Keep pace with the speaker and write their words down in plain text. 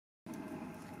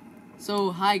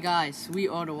So hi guys, we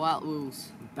are the Wild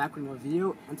Wolves. Back with more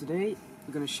video, and today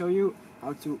we're gonna show you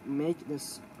how to make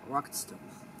this rocket stove.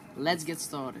 Let's get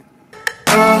started.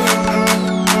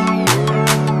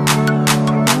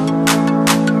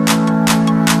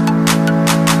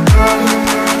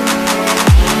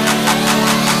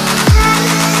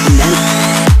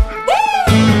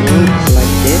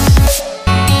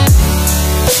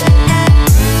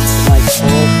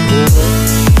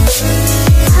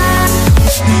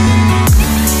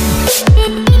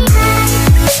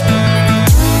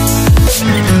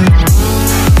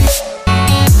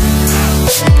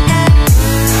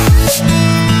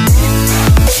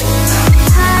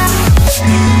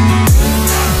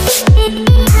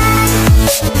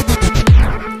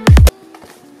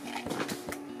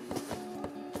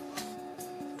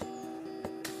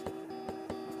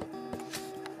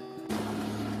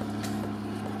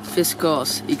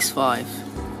 Fiskars X5,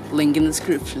 link in the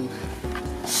description.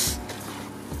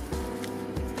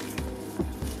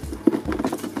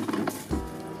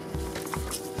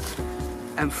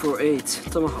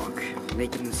 M48 Tomahawk,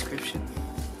 link in the description.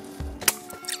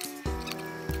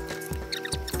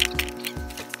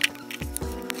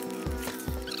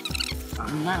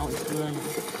 Now it's burning.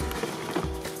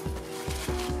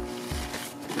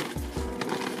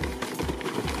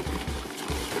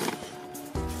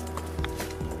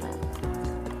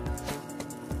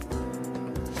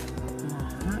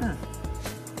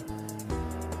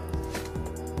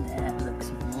 That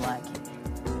looks like it.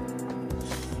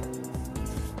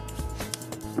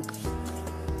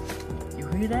 You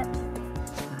hear that? I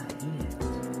hear it.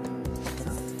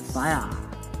 It's fire.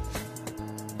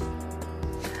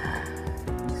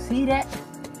 You see that?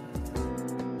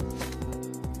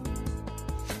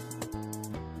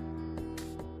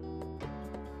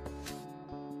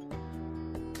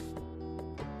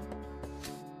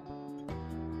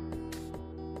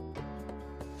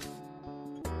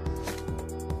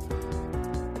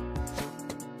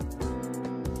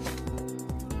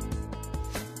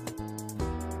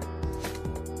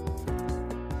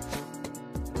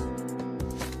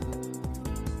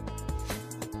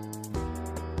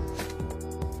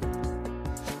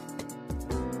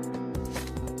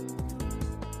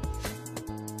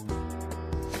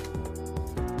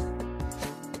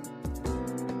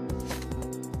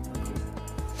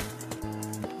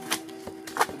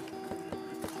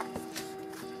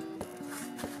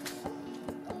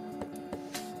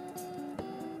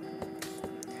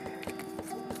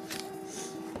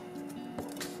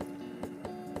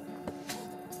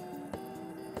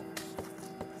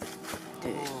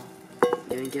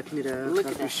 Ja, ik heb nu de Look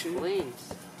at that flames.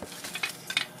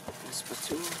 The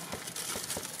spatula.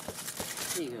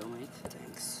 Here you go, mate.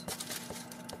 Thanks.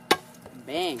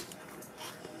 Bang.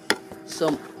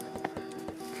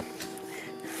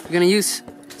 We're gonna use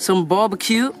some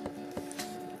barbecue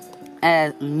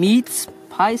and meat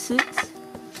spices,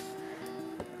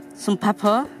 some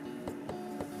pepper,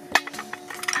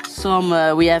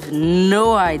 some we have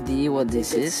no idea what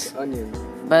this is, Onion.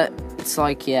 but it's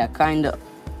like, yeah, kind of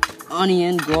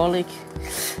onion, garlic.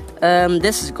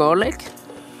 This is garlic,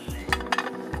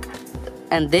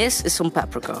 and this is some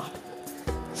paprika.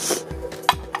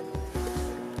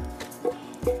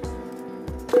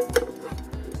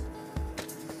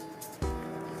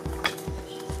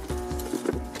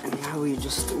 And now we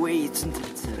just wait until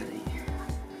it's ready.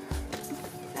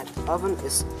 That oven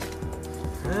is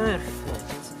perfect.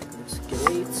 It's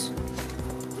great.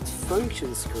 It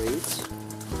functions great.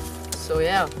 So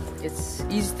yeah, it's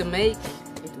easy to make,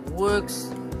 it works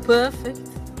perfect,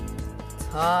 it's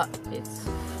hot, it's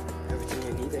Everything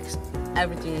you need.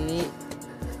 everything you need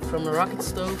from a rocket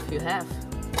stove you have.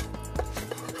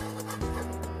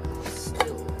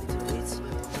 Still, it waits.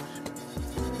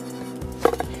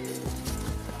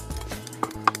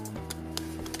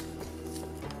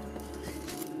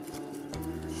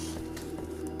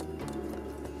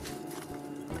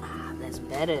 That's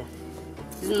better,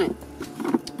 isn't it?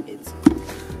 It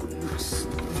looks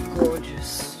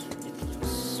gorgeous. It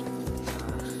looks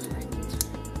perfect.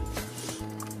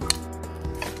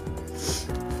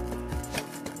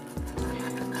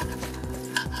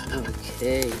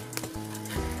 Okay.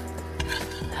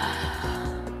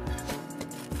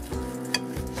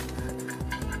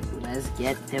 Let's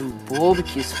get them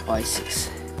barbecue spices.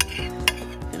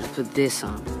 Gonna put this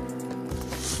on.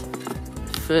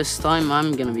 First time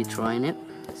I'm gonna be trying it,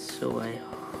 so I hope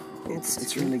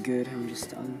It's really good. I'm just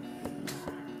done.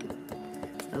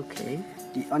 okay.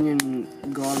 The onion,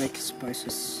 garlic,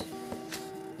 spices.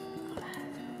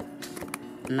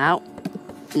 Now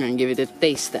I'm gonna give it a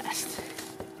taste test.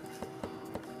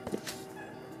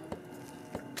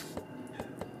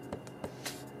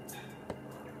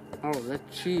 Oh, that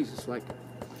cheese is like.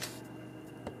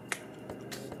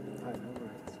 I know,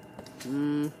 right?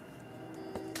 Mmm.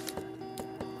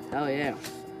 Oh yeah.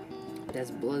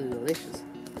 That's bloody delicious.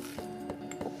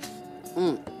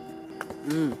 Mmm.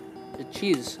 Mmm. The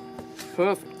cheese.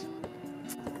 Perfect.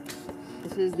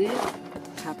 This is the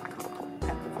Peppercorn.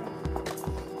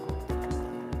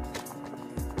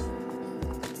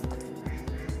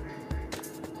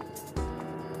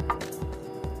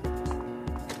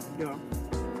 yeah.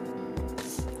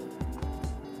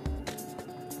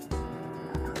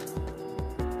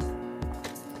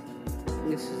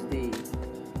 This is the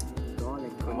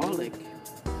garlic.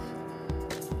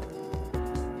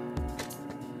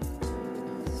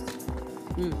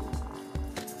 Mm.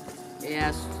 It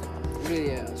has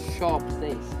really a sharp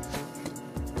taste.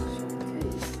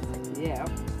 Yeah,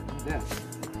 yeah.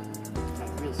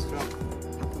 That's real strong.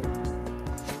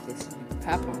 It's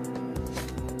pepper.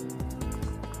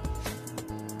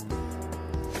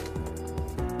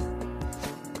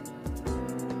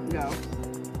 Yeah,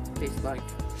 tastes like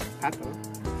pepper.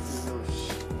 No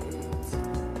shit.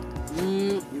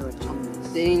 You're a genius.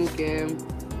 Think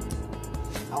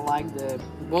I like the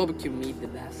barbecue meat the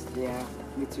best. Yeah,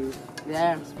 me too.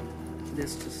 Yeah,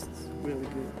 this is just really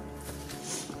good.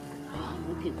 Oh,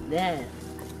 look at that!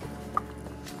 Oh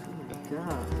my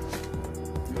god!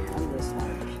 The handle is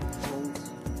like cold.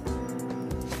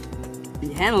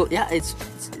 The handle, yeah, it's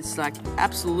like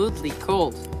absolutely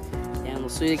cold. The handle,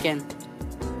 so you can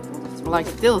like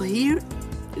till here,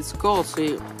 it's cold, so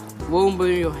you won't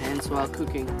burn your hands while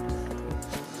cooking.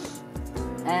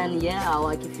 And yeah,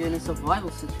 like if you're in a survival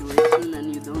situation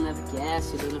and you don't have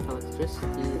gas, you don't have electricity,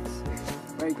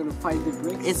 Where are you gonna find the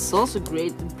bricks? it's also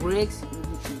great. The bricks,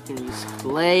 you can use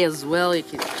clay as well. You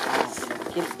can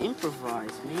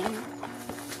improvise, man.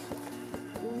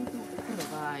 You can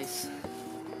improvise.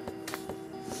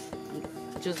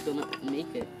 I'm just gonna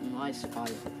make a nice fire.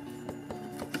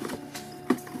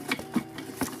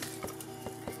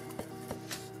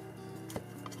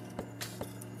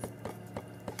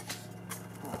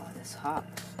 Oh, that's hot.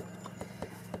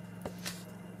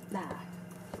 Nah.